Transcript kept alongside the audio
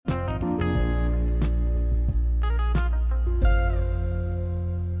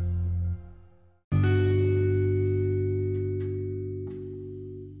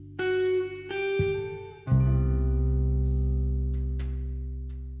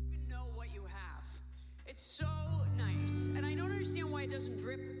It's so nice. And I don't understand why it doesn't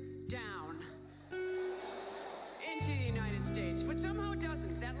drip down into the United States, but somehow it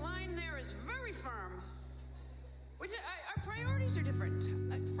doesn't. That line there is very firm. Our priorities are different.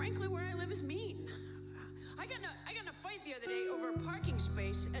 Frankly, where I live is mean. I got in a fight the other day over a parking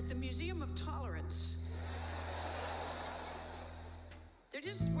space at the Museum of Tolerance.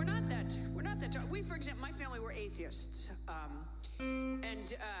 We're not that. We, for example, my family were atheists.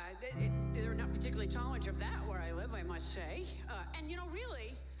 And they're not particularly tolerant of that where I live, I must say. And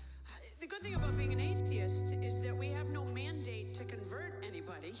really, the good thing about being an atheist is that we have no mandate to convert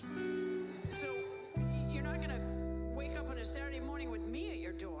anybody. So you're not going to wake up on a Saturday morning with me at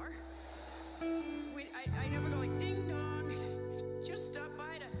your door. I never go like, ding dong, just stop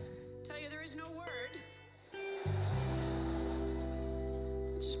by to tell you there is no word.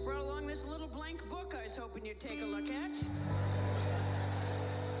 Just brought along this little blank book I was hoping you'd take a look at.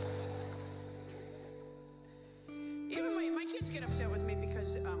 Even my kids get upset with me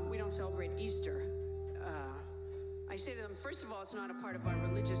because we don't celebrate Easter. I say to them, first of all, it's not a part of our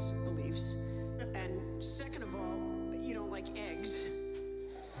religious beliefs. And second of all, you don't like eggs.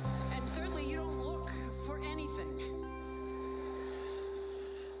 And thirdly, you don't look for anything.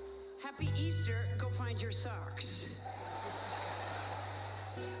 Happy Easter, go find your socks.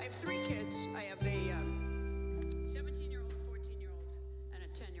 I have 3 kids. I have a 17-year-old, a 14-year-old, and a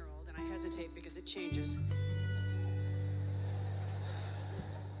 10-year-old, and I hesitate because it changes.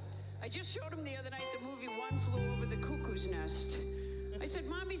 I just showed him the other night the movie One Flew Over the Cuckoo's Nest. I said,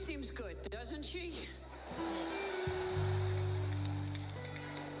 Mommy seems good, doesn't she?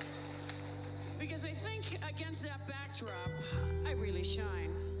 Because I think against that backdrop, I really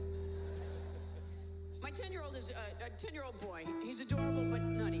shine. My 10-year-old is a 10-year-old boy. He's adorable but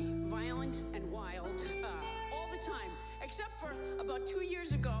nutty, violent and wild, all the time. Except for about 2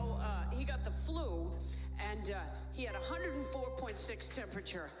 years ago, he got the flu, and he had 104.6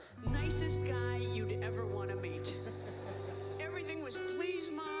 temperature. Nicest guy you'd ever want to meet. Everything was,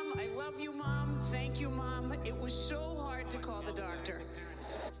 please, Mom, I love you, Mom, thank you, Mom. It was so hard to call the doctor.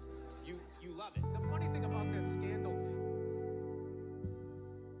 You love it. The funny thing about that scandal...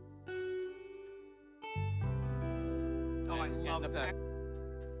 I love that.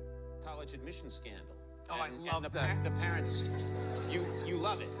 College admission scandal. I love that. The parents, you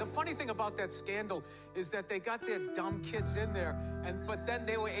love it. The funny thing about that scandal is that they got their dumb kids in there, but then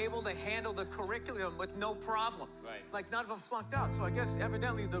they were able to handle the curriculum with no problem. Right. Like none of them flunked out. So I guess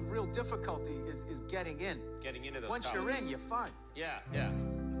evidently the real difficulty is getting in. Getting into those Once colleges. you're in, you're fine. Yeah.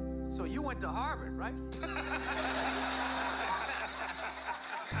 So you went to Harvard, right? So I was going to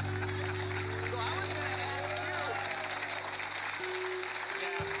ask you,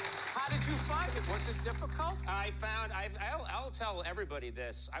 how did you find it? Was it difficult? I'll tell everybody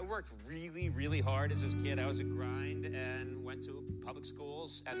this. I worked really, really hard as a kid. I was a grind and went to public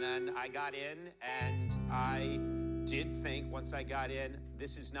schools. And then I got in, and I did think once I got in,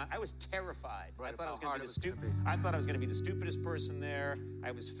 I was terrified. Right, I thought I was how going to be I thought I was going to be the stupidest person there.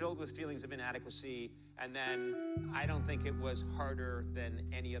 I was filled with feelings of inadequacy. And then I don't think it was harder than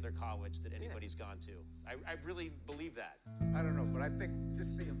any other college that anybody's gone to. I really believe that. I don't know, but I think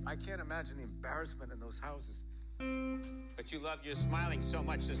I can't imagine the embarrassment in those houses. But you're smiling so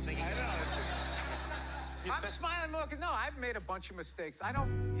much just thinking. I know. I'm smiling more because, no, I've made a bunch of mistakes. I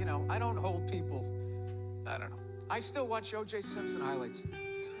don't hold people. I don't know. I still watch O.J. Simpson highlights.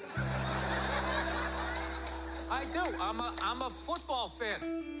 I do. I'm a football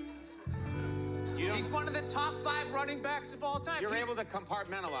fan. He's one of the top 5 running backs of all time. You're able to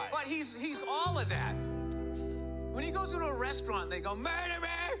compartmentalize. But he's all of that. When he goes into a restaurant, they go,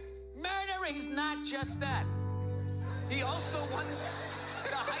 murderer, murderer. He's not just that. He also won the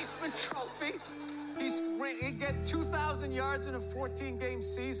Heisman Trophy. He get 2,000 yards in a 14-game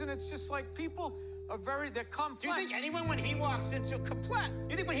season. It's just like people are they're complex. Do you think anyone, when he walks into a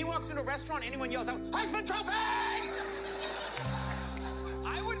restaurant, anyone yells out, Heisman Trophy?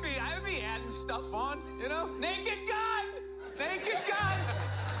 I would be adding stuff on, Naked Gun! Naked Gun!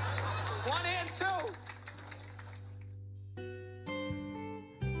 1 and 2.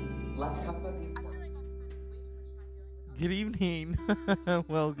 Let's talk about the... I feel like I'm spending way too much time dealing with... Good evening.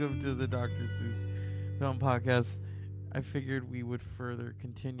 Welcome to the Dr. Seuss Film Podcast. I figured we would further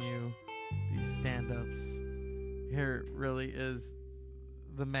continue these stand-ups. Here really is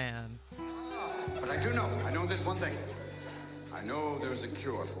the man. But I know this one thing. I know there's a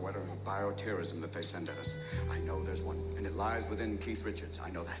cure for whatever bioterrorism that they send at us. I know there's one, and it lies within Keith Richards. I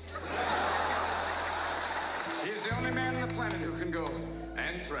know that. He's the only man on the planet who can go,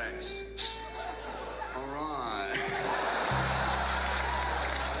 anthrax. All right.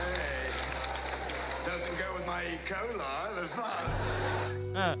 Hey, does doesn't go with my E. coli, but fine.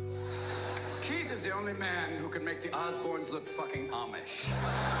 Keith is the only man who can make the Osbournes look fucking Amish.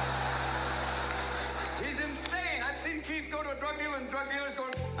 He's insane. I've seen Keith go to a drug dealer and drug dealers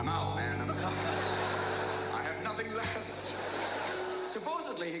going, I'm out, man. I'm sorry. I have nothing left.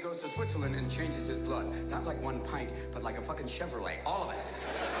 Supposedly, he goes to Switzerland and changes his blood. Not like 1 pint, but like a fucking Chevrolet. All of it.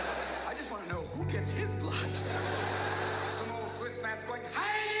 I just want to know who gets his blood. Some old Swiss man's going,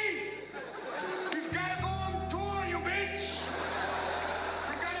 hey! You've got to go on tour, you bitch!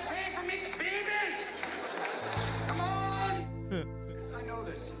 You've got to pay for mixed babies! Come on! I know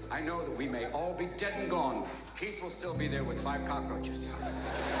this. I know that we may all be dead and gone. Keith will still be there with 5 cockroaches.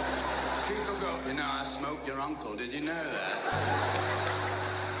 Keith will go, you know, I smoked your uncle. Did you know that?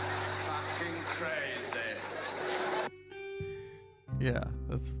 Fucking crazy. Yeah,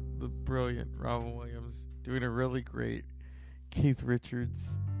 that's the brilliant Robin Williams doing a really great Keith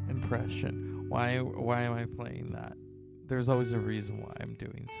Richards impression. Why am I playing that? There's always a reason why I'm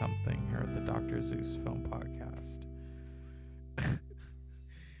doing something here at the Dr. Zeus Film Podcast.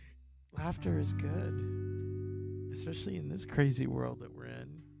 Laughter is good, especially in this crazy world that we're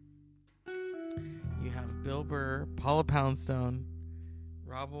in. You have Bill Burr, Paula Poundstone,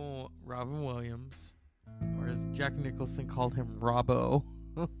 Robin Williams, or as Jack Nicholson called him, Robbo.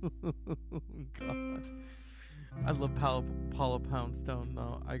 God, I love Paula Poundstone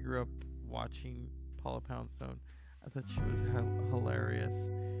though. I grew up watching Paula Poundstone. I thought she was hilarious.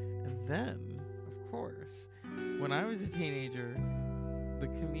 And then, of course, when I was a teenager, the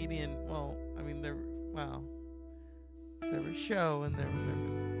comedian, there was Show and there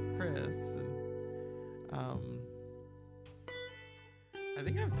was Chris, and I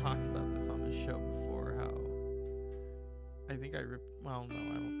think I've talked about this on the show before, how I think I know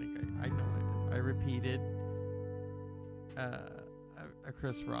I did. I repeated a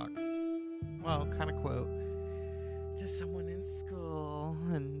Chris Rock, kind of quote to someone in school,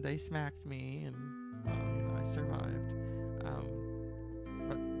 and they smacked me, and I survived.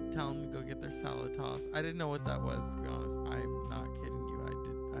 But tell them to go get their salad toss. I didn't know what that was, to be honest. I'm not kidding you.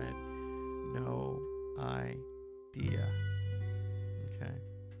 I had no idea. Okay.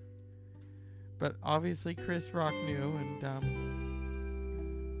 But obviously Chris Rock knew, and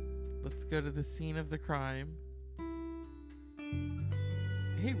let's go to the scene of the crime.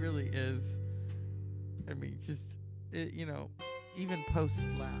 He really is. I mean, just, even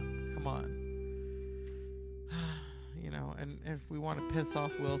post-slap. Come on. And if we want to piss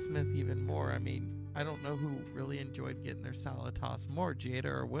off Will Smith even more, I mean, I don't know who really enjoyed getting their salad tossed more, Jada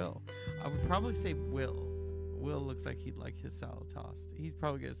or Will. I would probably say Will. Will looks like he'd like his salad tossed. He's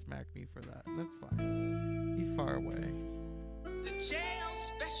probably going to smack me for that, and that's fine. He's far away. The jail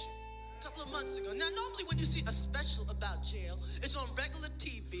special a couple of months ago. Now, normally when you see a special about jail, it's on regular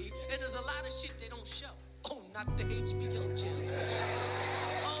TV, and there's a lot of shit they don't show. Oh, not the HBO jail special.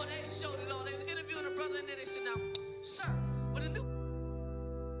 Oh, they showed it all. They was interviewing a brother, and then they said, now, sir, when a new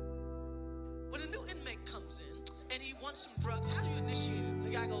inmate comes in, and he wants some drugs, how do you initiate it? The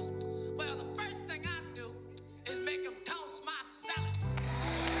guy goes, well, the first thing I do is make him toss my salad.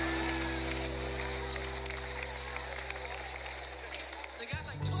 The guy's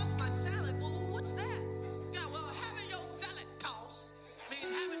like, toss my salad? Well, what's that? Yeah, well, having your salad tossed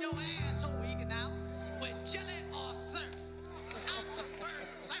means having your asshole eaten out with jelly or syrup. I prefer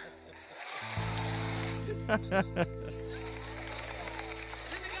syrup. And then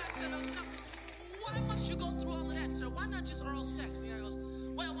the guy said, no, why must you go through all of that, sir? Why not just oral sex? And the guy goes,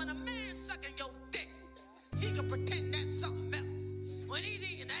 well, when a man's sucking your dick, he can pretend that's something else. When he's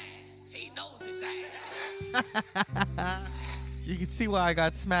eating ass, he knows his ass. You can see why I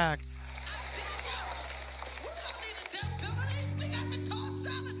got smacked. We don't need a death penalty. We got the toss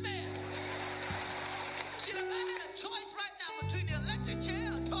salad man. Shit, if I had a choice right now between the electric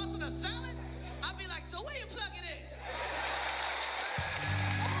chair and tossing a salad, I'd be like, so where you plug it in?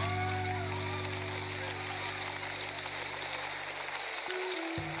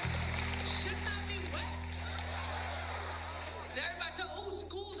 Shouldn't I be wet? Now everybody tell, oh,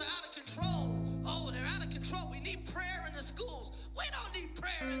 schools are out of control. Oh, they're out of control. We need prayer in the schools. We don't need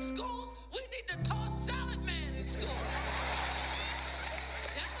prayer in schools. We need the toss salad man in school.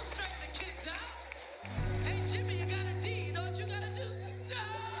 That'll straighten the kids out. Hey, Jimmy, you got a D. You know what you got to do? No!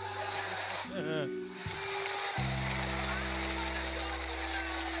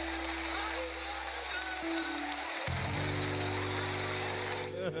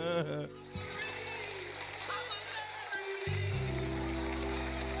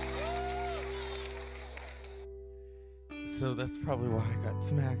 So that's probably why I got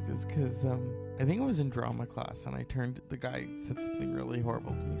smacked, is because I think it was in drama class, and the guy said something really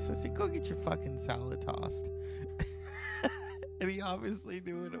horrible to me. He says, hey, go get your fucking salad tossed. And he obviously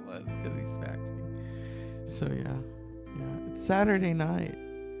knew what it was because he smacked me. So yeah, it's Saturday night.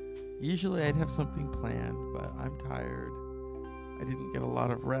 Usually I'd have something planned, but I'm tired. I didn't get a lot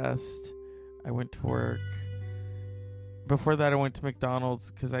of rest. I went to work. Before that, I went to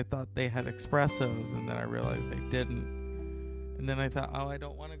McDonald's because I thought they had espressos, and then I realized they didn't. And then I thought, I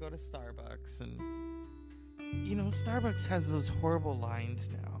don't want to go to Starbucks. And, Starbucks has those horrible lines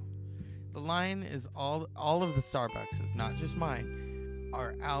now. The line is all of the Starbucks, not just mine,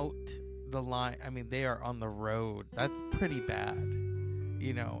 are out the line. I mean, they are on the road. That's pretty bad.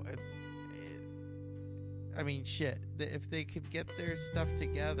 Shit. If they could get their stuff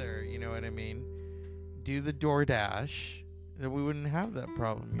together, you know what I mean? Do the DoorDash, then we wouldn't have that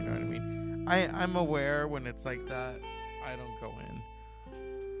problem, you know what I mean? I'm aware when it's like that, I don't go in.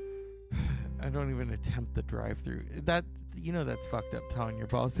 I don't even attempt the drive-through. That's fucked up, telling your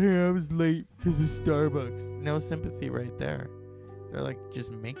boss, hey, I was late because of Starbucks. No sympathy right there. They're like,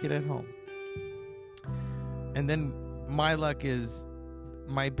 just make it at home. And then my luck is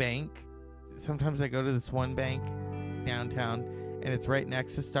my bank. Sometimes I go to this one bank downtown, and it's right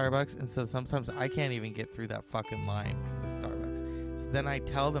next to Starbucks, and so sometimes I can't even get through that fucking line because of Starbucks. So then I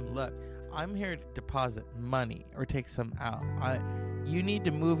tell them, look, I'm here to deposit money or take some out. You need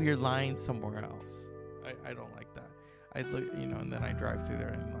to move your line somewhere else. I don't like that. I look, and then I drive through there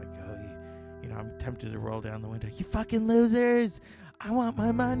and I'm like, I'm tempted to roll down the window. You fucking losers! I want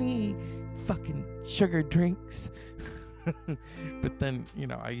my money! Fucking sugar drinks. But then,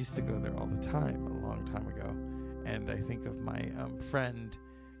 I used to go there all the time a long time ago. And I think of my friend,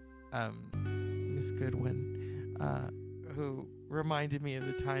 Miss Goodwin, who reminded me of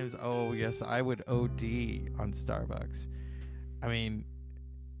the times, oh, yes, I would OD on Starbucks. I mean,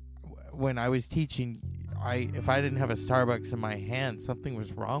 when I was teaching, if I didn't have a Starbucks in my hand, something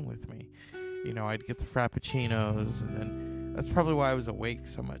was wrong with me. I'd get the Frappuccinos, and then that's probably why I was awake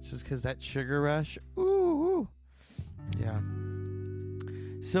so much, is because that sugar rush. Ooh. Yeah.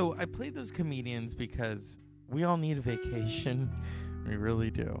 So I played those comedians because we all need a vacation. We really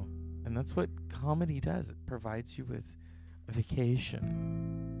do. And that's what comedy does. It provides you with a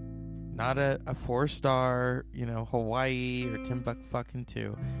vacation. Not a 4-star, Hawaii or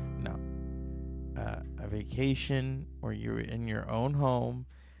Timbuktu. No. A vacation where you're in your own home.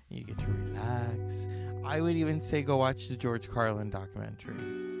 You get to relax. I would even say go watch the George Carlin documentary.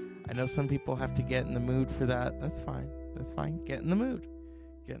 I know some people have to get in the mood for that. That's fine. Get in the mood.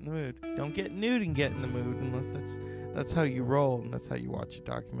 Don't get nude and get in the mood unless that's how you roll and that's how you watch a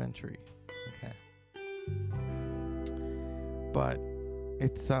documentary. Okay. But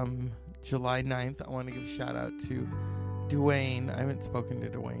it's July 9th. I want to give a shout out to Dwayne. I haven't spoken to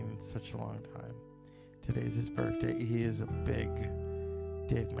Dwayne in such a long time. Today's his birthday. He is a big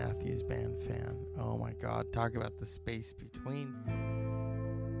Dave Matthews Band fan. Oh my God. Talk about the space between.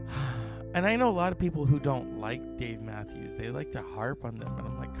 And I know a lot of people who don't like Dave Matthews. They like to harp on them. And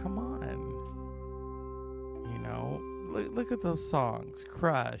I'm like, come on. Look at those songs.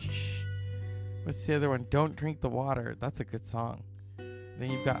 Crush. What's the other one? Don't Drink the Water. That's a good song. Then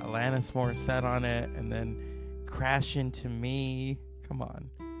you've got Alanis Morissette on it. And then Crash Into Me. Come on.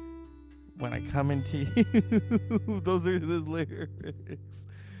 When I Come Into You. Those are his lyrics.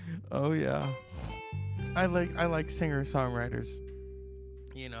 Oh, yeah. I like singer-songwriters.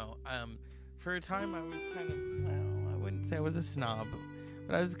 For a time I was kind of, I wouldn't say I was a snob,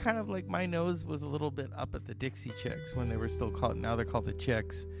 but I was kind of like, my nose was a little bit up at the Dixie Chicks when they were still called, now they're called the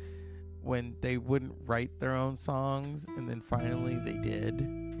Chicks, when they wouldn't write their own songs, and then finally they did.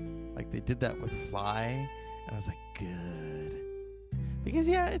 Like, they did that with Fly, and I was like, good. Because,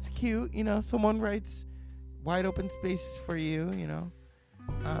 yeah, it's cute, someone writes Wide Open Spaces for you, and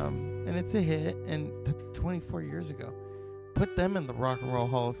it's a hit, and that's 24 years ago. Put them in the Rock and Roll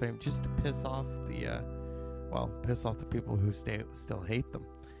Hall of Fame just to piss off the people who still hate them.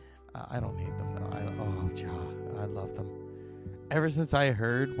 I don't hate them though. I love them. Ever since I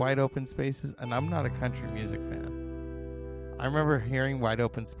heard Wide Open Spaces, and I'm not a country music fan. I remember hearing Wide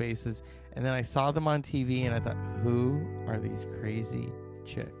Open Spaces, and then I saw them on TV, and I thought, who are these crazy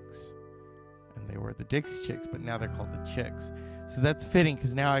chicks? And they were the Dixie Chicks, but now they're called the Chicks. So that's fitting,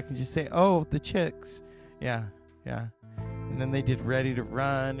 because now I can just say, oh, the Chicks. Yeah. And then they did Ready to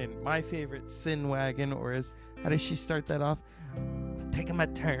Run, and my favorite, Sin Wagon, or how does she start that off? Taking my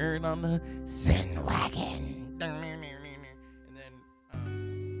turn on the Sin Wagon. And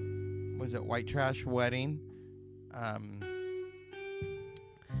then, was it White Trash Wedding? And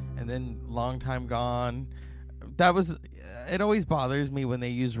then Long Time Gone. That was, it always bothers me when they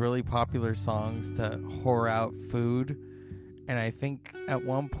use really popular songs to whore out food. And I think at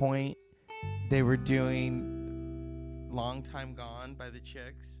one point they were doing Long Time Gone by the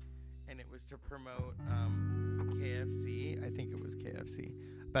Chicks, and it was to promote KFC. I think it was KFC.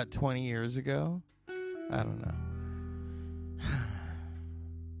 About 20 years ago. I don't know.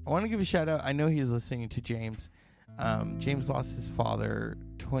 I want to give a shout out. I know he's listening to James. James lost his father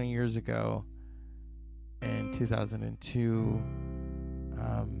 20 years ago in 2002.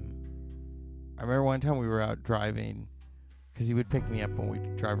 I remember one time we were out driving because he would pick me up when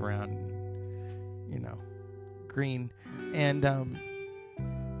we'd drive around, Green. And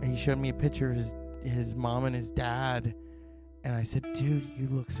he showed me a picture of his mom and his dad. And I said, dude, you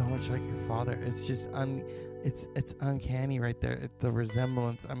look so much like your father. It's just it's uncanny right there. The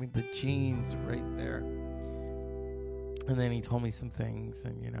resemblance. I mean, the genes right there. And then he told me some things,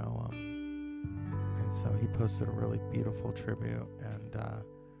 and and so he posted a really beautiful tribute. And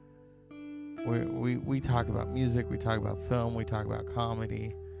we talk about music, we talk about film, we talk about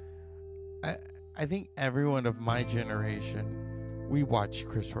comedy. I think everyone of my generation, we watched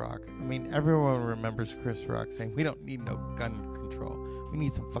Chris Rock. I mean, everyone remembers Chris Rock saying, we don't need no gun control. We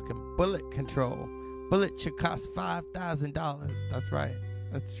need some fucking bullet control. Bullet should cost $5,000. That's right.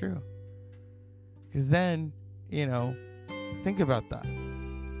 That's true. Because then, think about that.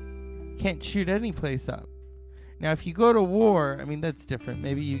 Can't shoot any place up. Now, if you go to war, I mean, that's different.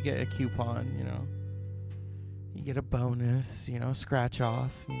 Maybe you get a coupon, You get a bonus, scratch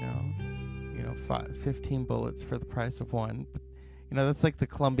off, 15 bullets for the price of one. But, that's like the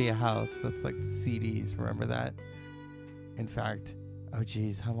Columbia House. That's like the CDs. Remember that? In fact, oh,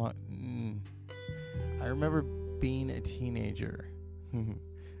 geez, how long? I remember being a teenager.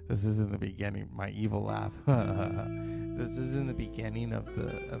 This is in the beginning. My evil laugh. This is in the beginning of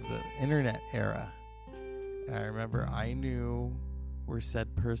the internet era. And I remember I knew where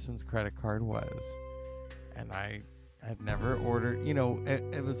said person's credit card was, and I had never ordered.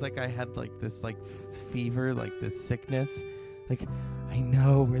 It was like I had like this fever, like this sickness. Like, I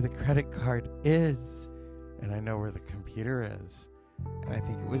know where the credit card is, and I know where the computer is. And I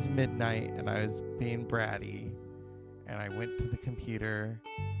think it was midnight, and I was being bratty, and I went to the computer,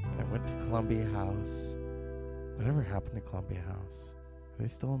 and I went to Columbia House. Whatever happened to Columbia House? Are they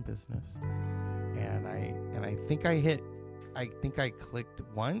still in business? And I think I clicked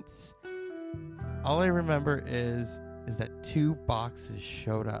once. All I remember is that 2 boxes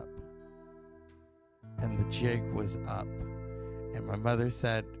showed up, and the jig was up. And my mother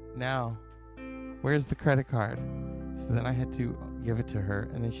said, now, where's the credit card? So then I had to give it to her.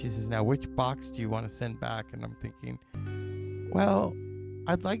 And then she says, now, which box do you want to send back? And I'm thinking, well,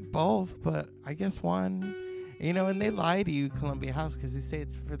 I'd like both, but I guess one. And they lie to you, Columbia House, because they say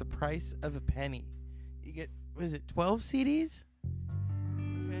it's for the price of a penny. You get, 12 CDs?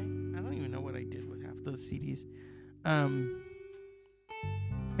 Okay. I don't even know what I did with half those CDs. I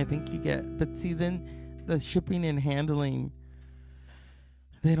think you get, but see, then the shipping and handling,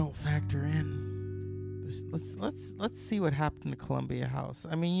 they don't factor in. Let's see what happened to Columbia House.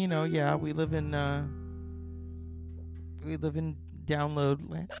 I mean, we live in download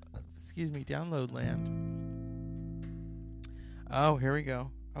land. Excuse me, download land. Oh, here we go.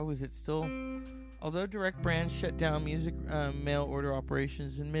 Oh, is it still? Although Direct Brands shut down music mail order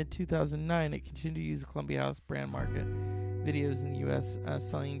operations in mid-2009, it continued to use the Columbia House brand market videos in the U.S.,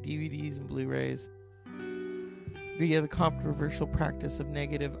 selling DVDs and Blu-rays via the controversial practice of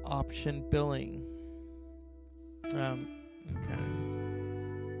negative option billing.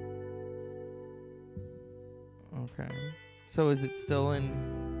 Okay. So is it still in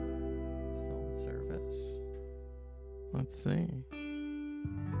service? Let's see.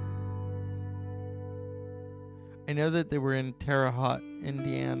 I know that they were in Terre Haute,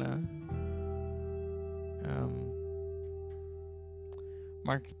 Indiana.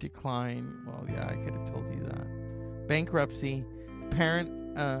 Market decline. Well, yeah, I could have told you that. Bankruptcy. Parent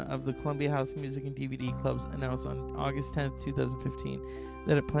of the Columbia House Music and DVD Clubs announced on August 10th, 2015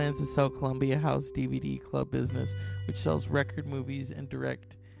 that it plans to sell Columbia House DVD Club business, which sells record, movies, and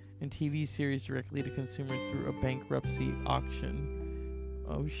direct and TV series directly to consumers through a bankruptcy auction.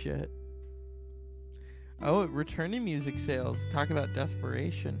 Oh, shit. Oh, returning music sales. Talk about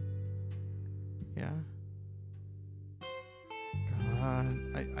desperation. Yeah. God,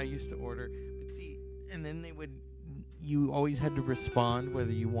 I used to order, but see, and then you always had to respond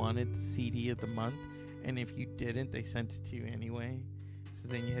whether you wanted the CD of the month, and if you didn't, they sent it to you anyway. So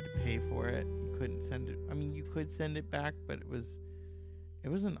then you had to pay for it. You couldn't send it. I mean, you could send it back, but it was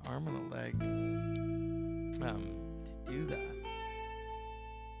an arm and a leg to do that.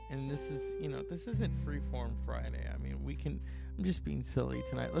 And this is, this isn't Freeform Friday. I mean, I'm just being silly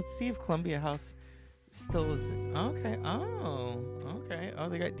tonight. Let's see if Columbia House still is. Okay. Oh, okay. Oh,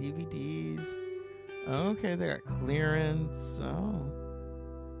 they got DVDs. Okay, they got clearance. Oh.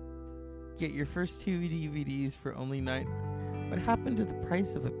 Get your first 2 DVDs for only What happened to the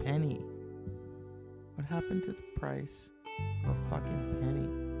price of a penny? What happened to the price of a fucking penny?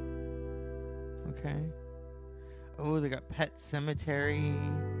 Okay. Oh, they got Pet Cemetery.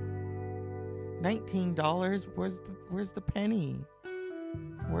 $19. Where's the penny?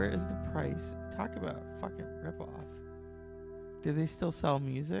 Where is the price? Talk about a fucking ripoff. Do they still sell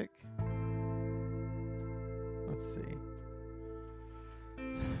music? Let's see.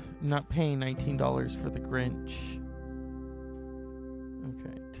 I'm not paying $19 for the Grinch.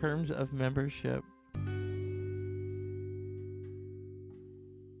 Okay. Terms of membership.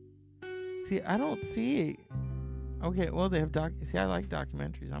 See, I don't see. Okay, well, they have See, I like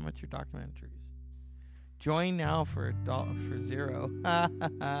documentaries. How much are documentaries? Join now for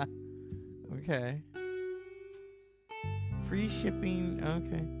 $0. Okay. Free shipping.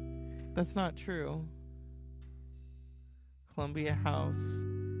 Okay. That's not true. Columbia House.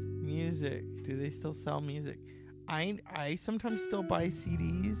 Music. Do they still sell music? I sometimes still buy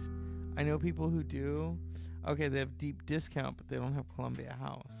CDs. I know people who do. Okay, they have deep discount, but they don't have Columbia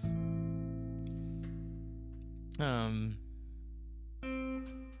House.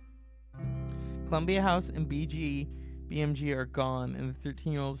 Columbia House and BMG are gone, and the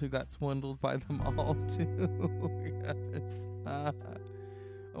 13-year-olds who got swindled by them all too. Yes.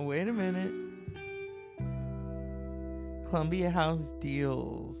 Oh, wait a minute. Columbia House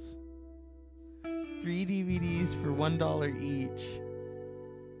deals. 3 DVDs for $1 each.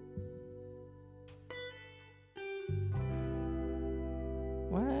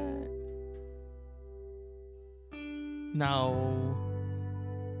 What? No.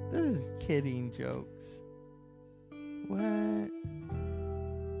 This is kidding jokes. What?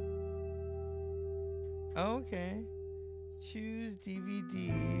 Okay. Choose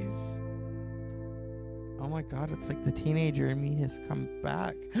DVDs. Oh my god, it's like the teenager in me has come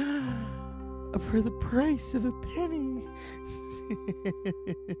back. For the price of a penny.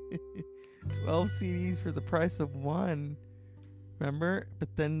 12 CDs for the price of 1. Remember?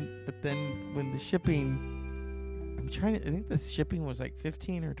 But then when the shipping, I think the shipping was like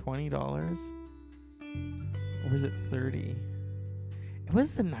 $15 or $20. Or was it 30? It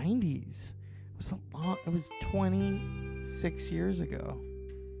was the 90s. It was 26 years ago.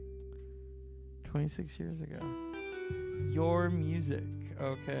 26 years ago. Your Music,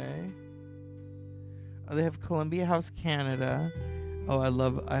 okay. Oh, they have Columbia House Canada. Oh, I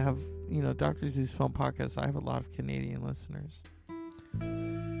have, Dr. Zeus Film Podcast. I have a lot of Canadian listeners.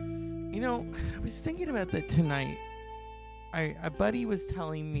 I was thinking about that tonight. A buddy was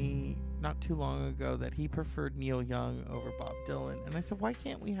telling me not too long ago that he preferred Neil Young over Bob Dylan, and I said, why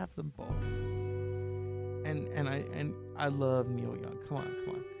can't we have them both? And I love Neil Young. Come on.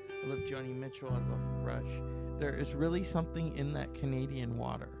 I love Joni Mitchell. I love Rush. There is really something in that Canadian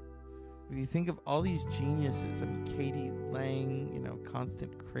water. If you think of all these geniuses, I mean, Katie Lang,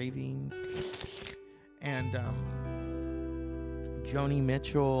 Constant Cravings, and Joni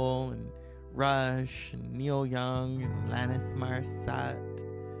Mitchell, and Rush, and Neil Young, and Alanis Morissette.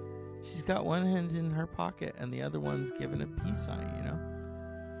 She's got one hand in her pocket, and the other one's given a peace sign,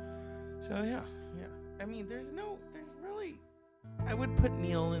 So, yeah. I mean, there's really... I would put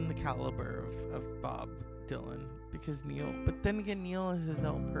Neil in the caliber of Bob Dylan, because but then again, Neil is his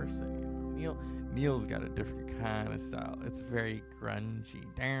own person, Neil's got a different kind of style. It's very grungy.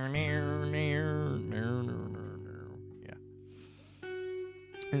 Yeah.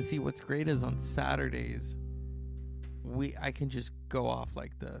 And see, what's great is on Saturdays, I can just go off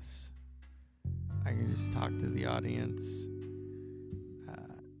like this. I can just talk to the audience,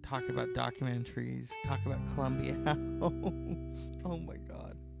 talk about documentaries, talk about Columbia House. Oh my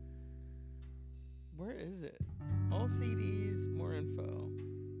God. Where is it? All CDs, more info.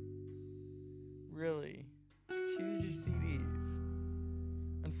 Really? Choose your CDs.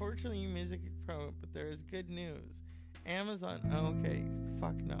 Unfortunately, your music is pro, but there is good news. Amazon. Okay.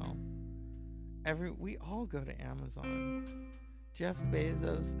 Fuck no. We all go to Amazon. Jeff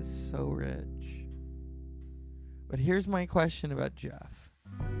Bezos is so rich. But here's my question about Jeff.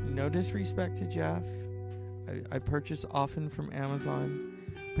 No disrespect to Jeff. I purchase often from Amazon.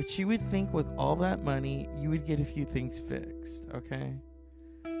 But you would think with all that money, you would get a few things fixed, okay?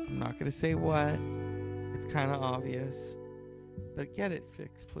 I'm not going to say what. It's kind of obvious. But get it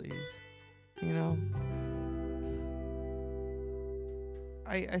fixed, please.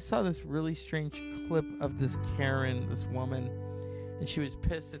 I saw this really strange clip of this Karen, this woman, and she was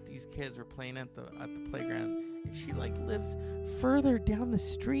pissed that these kids were playing at the playground, and she like lives further down the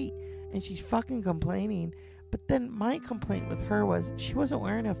street, and she's fucking complaining. But then my complaint with her was she wasn't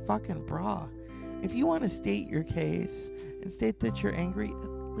wearing a fucking bra. If you want to state your case and state that you're angry, at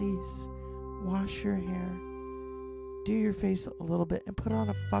least wash your hair, do your face a little bit, and put on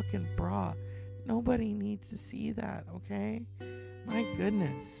a fucking bra. Nobody needs to see that, okay? My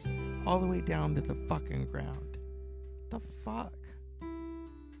goodness. All the way down to the fucking ground. The fuck?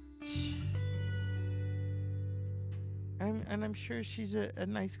 I'm sure she's a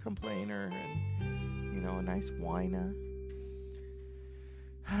nice complainer and, you know, a nice whiner.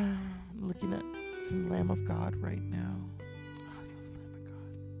 I'm looking at some Lamb of God right now. Oh, I love Lamb of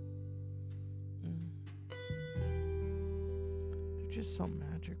God. They're just so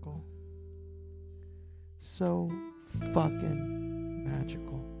magical. So fucking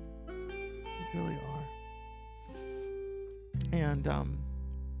magical. They really are. And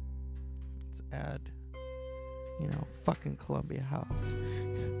let's add, you know, fucking Columbia House.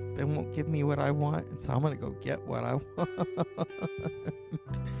 They won't give me what I want, and so I'm gonna go get what I want.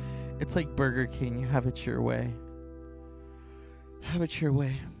 It's like Burger King, have it your way. Have it your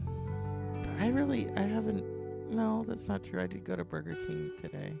way. But I haven't, no, that's not true. I did go to Burger King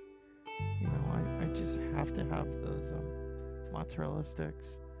today. You know, I just have to have those mozzarella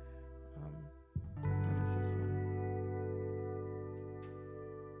sticks. What is this one?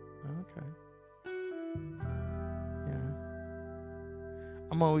 Okay. Yeah.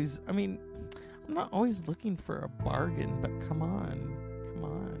 I'm not always looking for a bargain, but come on.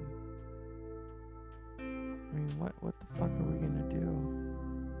 I mean, what the fuck are we gonna do?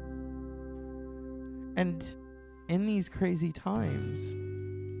 And in these crazy times,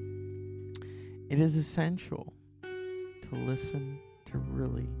 it is essential to listen to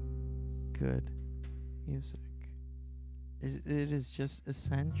really good music. It is just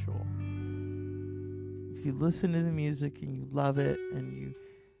essential. If you listen to the music and you love it and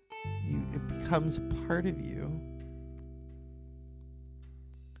it becomes a part of you.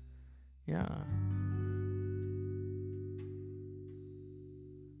 Yeah.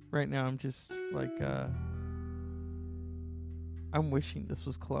 Right now I'm just like I'm wishing this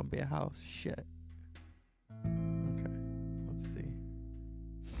was Columbia House. Shit. Okay, let's see.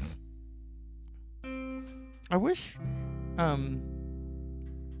 I wish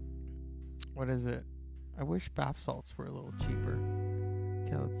what is it? I wish bath salts were a little cheaper.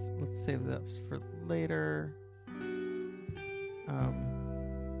 Okay, let's save that for later.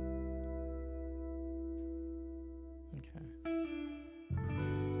 Okay.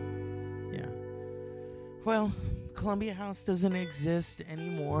 Yeah. Well, Columbia House doesn't exist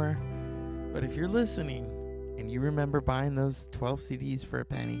anymore. But if you're listening and you remember buying those 12 CDs for a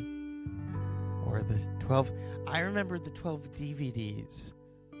penny, or the 12, I remember the 12 DVDs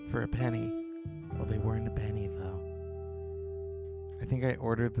for a penny. Well, they weren't a penny though. I think I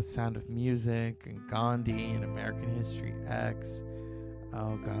ordered The Sound of Music and Gandhi and American History X.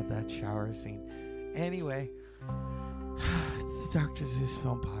 Oh God, that shower scene. Anyway, it's the Dr. Zeus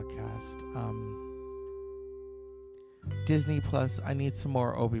Film Podcast. Disney Plus, I need some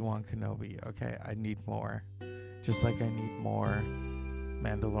more Obi-Wan Kenobi, okay? I need more. Just like I need more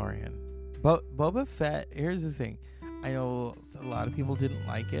Mandalorian. Boba Fett, here's the thing. I know a lot of people didn't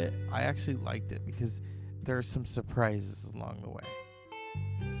like it. I actually liked it because there are some surprises along the way.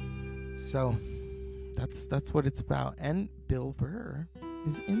 So, that's what it's about. And Bill Burr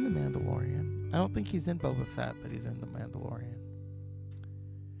is in The Mandalorian. I don't think he's in Boba Fett, but he's in The Mandalorian.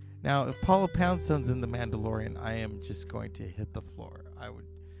 Now, if Paula Poundstone's in The Mandalorian, I am just going to hit the floor.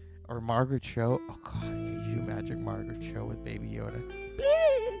 Or Margaret Cho. Oh, God, could you imagine Margaret Cho with Baby Yoda?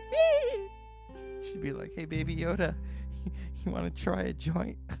 She'd be like, hey, Baby Yoda, you want to try a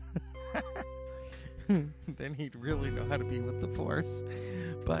joint? Then he'd really know how to be with the Force.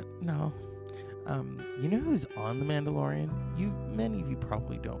 But, no. You know who's on The Mandalorian? Many of you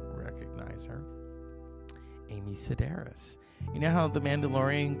probably don't recognize her. Amy Sedaris. You know how The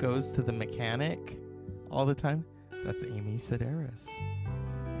Mandalorian goes to the mechanic all the time? That's Amy Sedaris.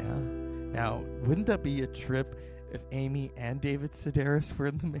 Yeah. Now, wouldn't that be a trip if Amy and David Sedaris were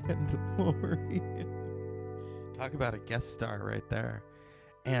in The Mandalorian? Talk about a guest star right there.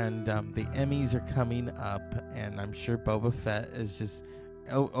 And the Emmys are coming up, and I'm sure Boba Fett is just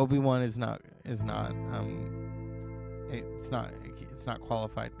Obi-Wan is not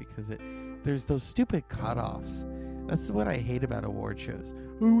qualified because there's those stupid cutoffs. That's what I hate about award shows.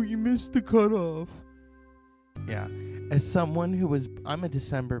 Oh, you missed the cutoff. Yeah. As someone I'm a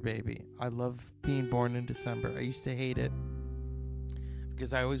December baby. I love being born in December. I used to hate it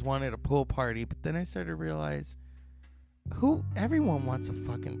because I always wanted a pool party, but then I started to realize everyone wants a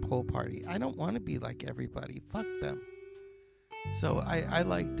fucking pool party. I don't want to be like everybody. Fuck them. So I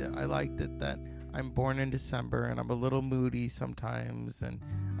liked it. I liked it that I'm born in December and I'm a little moody sometimes and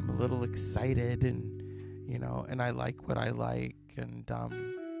I'm a little excited and, you know, and I like what I like. And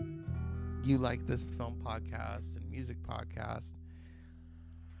you like this film podcast and music podcast.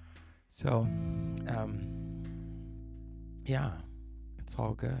 So, yeah, it's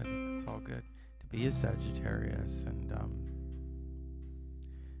all good. It's all good to be a Sagittarius and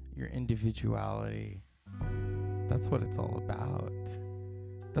your individuality. That's what it's all about.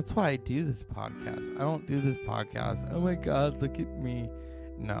 That's why I do this podcast. I don't do this podcast, oh my God, look at me.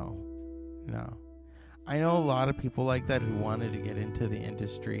 No. I know a lot of people like that who wanted to get into the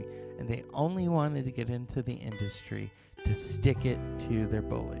industry, and they only wanted to get into the industry to stick it to their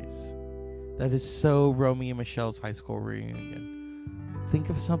bullies. That is so Romeo and Michelle's high school reunion. Think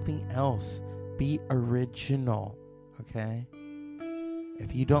of something else. Be original, okay?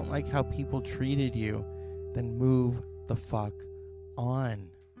 If you don't like how people treated you, then move the fuck on,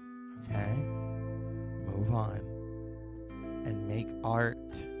 okay? Move on and make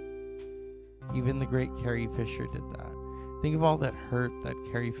art. Even the great Carrie Fisher did that. Think of all that hurt that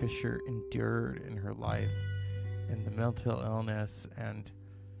Carrie Fisher endured in her life and the mental illness and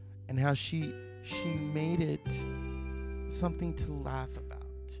how she made it something to laugh about.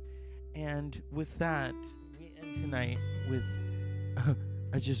 And with that, we end tonight with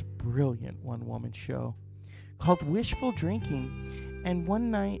a just brilliant one-woman show called Wishful Drinking. And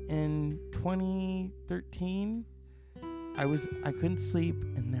one night in 2013, I couldn't sleep,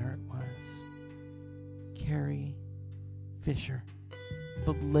 and there it was. Carrie Fisher,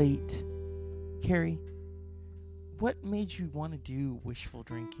 the late Carrie. What made you want to do Wishful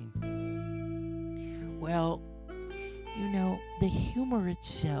Drinking? Well, you know, the humor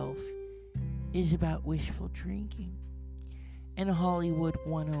itself is about wishful drinking. And Hollywood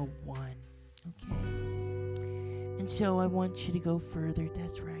 101, okay? And so I want you to go further.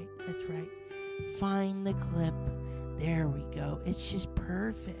 That's right. Find the clip. There we go. It's just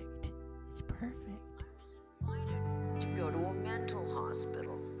perfect. It's perfect. I was invited to go to a mental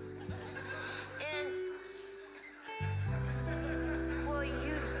hospital. And, well,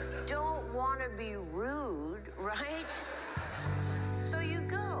 you don't want to be rude, right? So you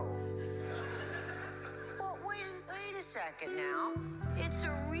go. Well, wait a second now. It's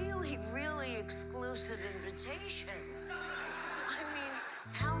a really, really exclusive invitation. I mean,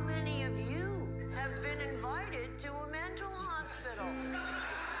 how many of you have been invited to a mental hospital?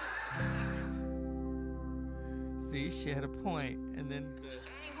 See, she had a point, and then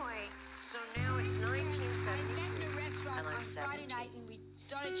Anyway, so now it's 1972, and I'm 17,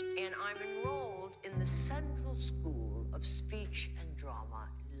 and I'm enrolled in the Central School of Speech and Drama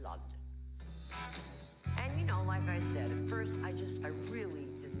in London. And you know, like I said, at first I really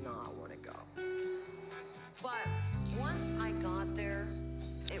did not want to go. But once I got there,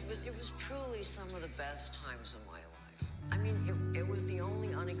 it was truly some of the best times of my life. I mean, it was the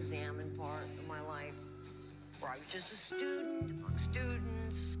only unexamined part of my life where I was just a student among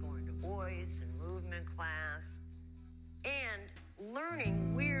students, going to voice and movement class, and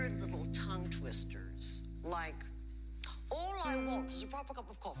learning weird little tongue twisters like, all I want is a proper cup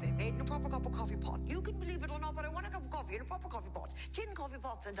of coffee made in a proper cup of coffee pot. You can believe it or not, but I want a cup of coffee in a proper coffee pot. Tin coffee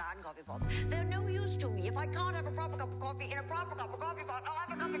pots and tin coffee pots. They're no use to me. If I can't have a proper cup of coffee in a proper cup of coffee pot, I'll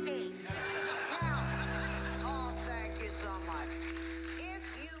have a cup of tea. Now, oh, thank you so much.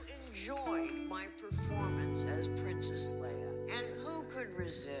 If you enjoyed my performance as Princess Leia, and who could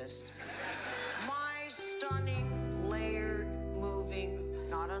resist my stunning, layered, moving,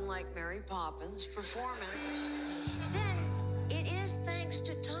 not unlike Mary Poppins performance, then it is thanks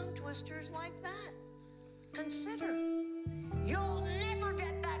to tongue twisters like that. Consider, you'll never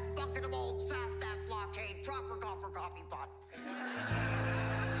get that bucket of old fast that blockade proper coffee pot.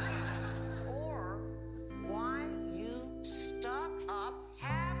 Or why you stuck up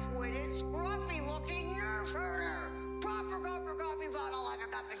half-witted scruffy looking nerf herder. Proper coffee pot, I'll have a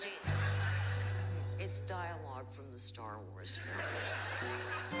cup of tea. It's dialogue from the Star Wars film.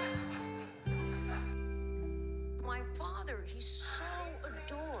 My father, he so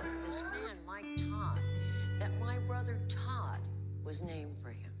adored this man, Mike Todd, that my brother Todd was named for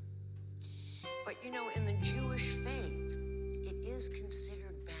him. But you know, in the Jewish faith, it is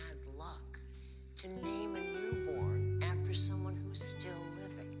considered bad luck to name a newborn after someone who's still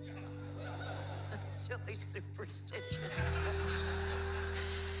living. A silly superstition.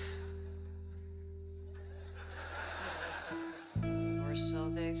 Or so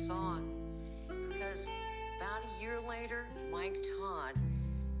they thought. Because about a year later, Mike Todd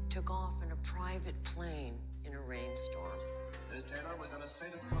took off in a private plane in a rainstorm. Ms. Taylor was in a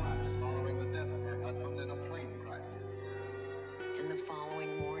state of collapse following the death of her husband in a plane crash. And the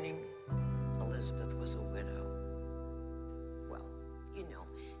following morning, Elizabeth was a widow. Well, you know,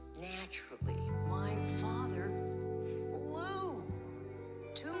 naturally, my father flew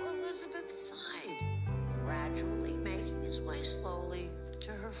to Elizabeth's side, gradually making his way slowly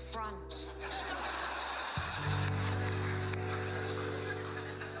to her front.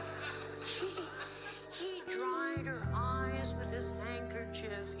 He dried her eyes with his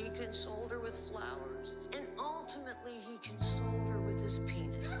handkerchief. He consoled her with flowers. And ultimately, he consoled her with his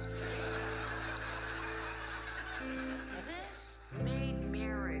penis. This made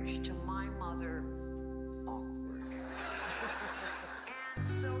marriage to my mother awkward. And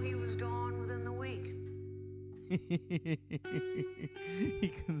so he was gone within the week. He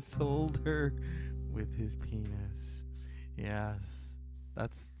consoled her with his penis. Yes,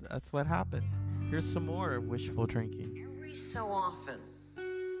 that's what happened. Here's some more wishful drinking. Every so often,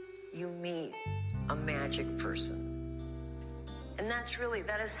 you meet a magic person. And that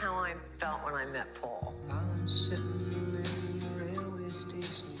is how I felt when I met Paul. I'm sitting in the railway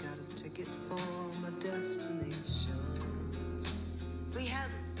station, got a ticket for my destination. We had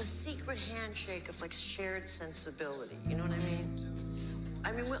the secret handshake of like shared sensibility. You know what I mean?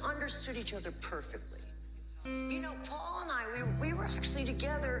 I mean, we understood each other perfectly. You know, Paul and I, we were actually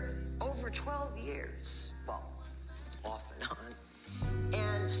together over 12 years. Well, off and on.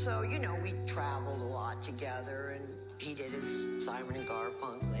 And so, you know, we traveled a lot together, and he did his Simon and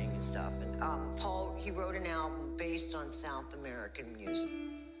Garfunkel and stuff. And Paul, he wrote an album based on South American music.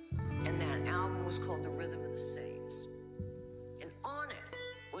 And that album was called The Rhythm of the Saints. And on it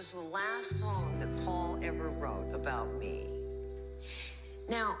was the last song that Paul ever wrote about me.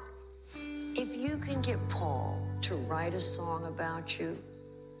 Now, if you can get Paul to write a song about you,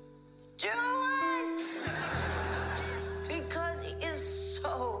 do it! Because he is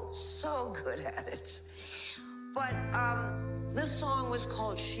so good at it. But this song was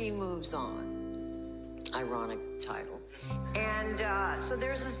called She Moves On. Ironic title. And so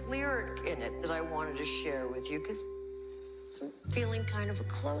there's this lyric in it that I wanted to share with you because I'm feeling kind of a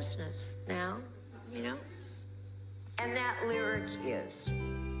closeness now, you know? And that lyric is,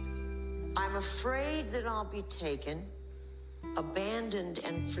 I'm afraid that I'll be taken, abandoned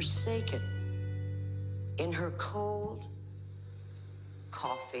and forsaken in her cold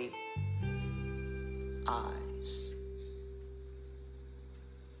coffee eyes.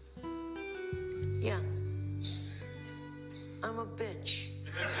 Yeah, I'm a bitch.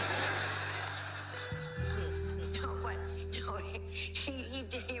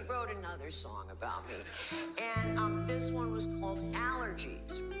 He wrote another song about me. And this one was called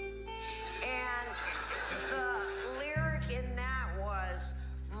Allergies. And the lyric in that was,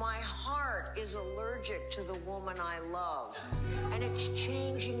 my heart is allergic to the woman I love, and it's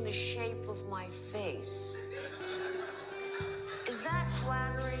changing the shape of my face. Is that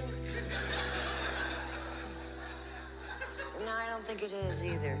flattering? No, I don't think it is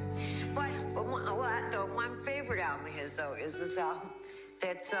either. But my favorite album of his, though, is this album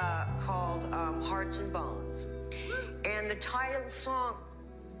that's called Hearts and Bones. And the title song,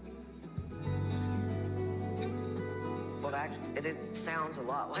 well, actually, it sounds a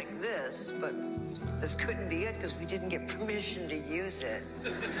lot like this, but this couldn't be it because we didn't get permission to use it.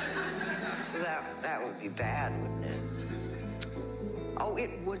 So that would be bad, wouldn't it? Oh,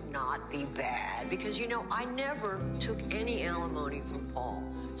 it would not be bad because, you know, I never took any alimony from Paul.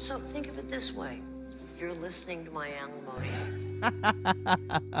 So think of it this way. You're listening to my alimony. Alimony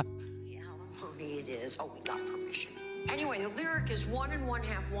it is. Oh, we got permission. Anyway, the lyric is 1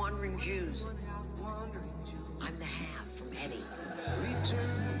 1/2 wandering Jews. I'm the half from Eddie.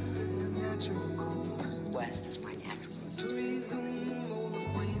 Return to the natural course. West is my natural To resume old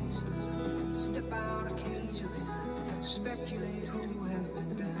acquaintances. Step out occasionally. Speculate who have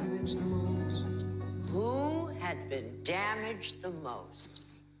been damaged the most. Who had been damaged the most?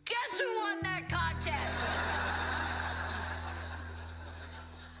 Guess who won that contest?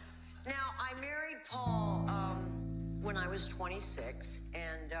 Now, I married Paul when I was 26,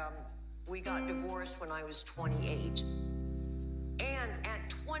 and we got divorced when I was 28. And at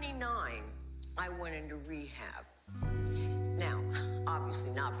 29, I went into rehab. Now,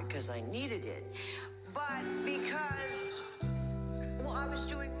 obviously not because I needed it, but because, well, I was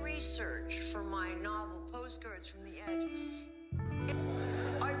doing research for my novel, Postcards from the Edge.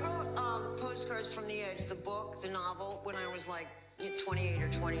 I wrote Postcards from the Edge, the book, the novel, when I was like 28 or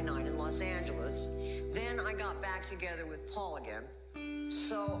 29 in Los Angeles. Then I got back together with Paul again.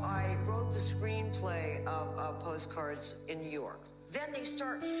 So I wrote the screenplay of Postcards in New York. Then they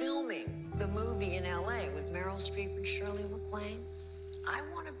start filming the movie in LA with Meryl Streep and Shirley MacLaine. I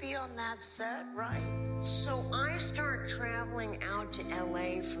want to be on that set, right? So I start traveling out to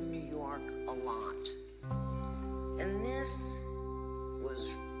LA from New York a lot. And this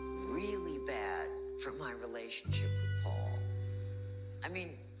was really bad for my relationship with Paul. I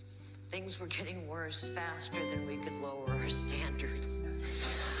mean, things were getting worse faster than we could lower our standards.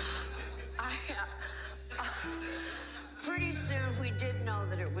 Pretty soon we did know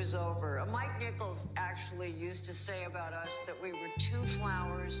that it was over. Mike Nichols actually used to say about us that we were 2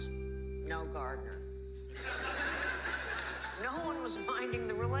 flowers, no gardener. No one was minding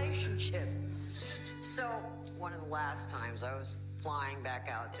the relationship. So one of the last times I was flying back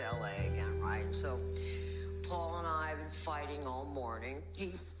out to LA again, right? So Paul and I have been fighting all morning.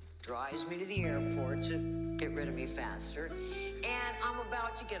 He drives me to the airport to get rid of me faster. And I'm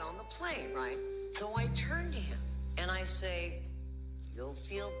about to get on the plane, right? So I turn to him and I say, "You'll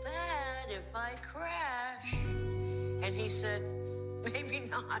feel bad if I crash." And he said, "Maybe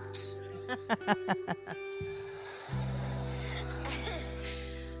not."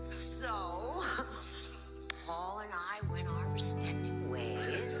 So Paul and I went our respective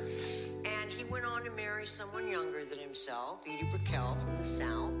ways. And he went on to marry someone younger than himself, Edie Brickell from the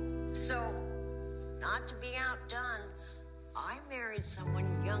South. So, not to be outdone, I married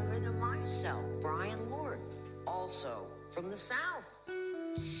someone younger than myself, Brian Lord, also from the South.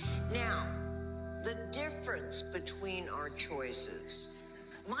 Now, the difference between our choices.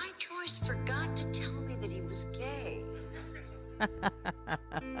 My choice forgot to tell me that he was gay.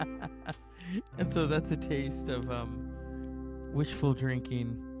 And so that's a taste of wishful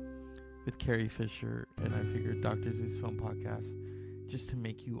drinking with Carrie Fisher, and I figured Dr. Zeus Film Podcast, just to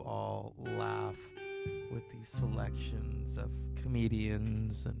make you all laugh with these selections of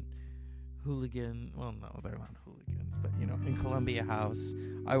comedians and hooligan. Well, no, they're not hooligans, but you know, in Columbia House,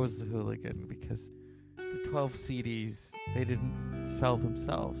 I was the hooligan because the 12 CDs, they didn't sell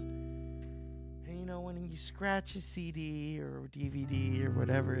themselves. And you know, when you scratch a CD or DVD or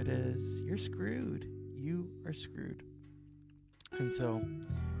whatever it is, you're screwed. You are screwed. And so,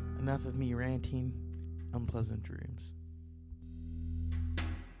 enough of me ranting. Unpleasant dreams.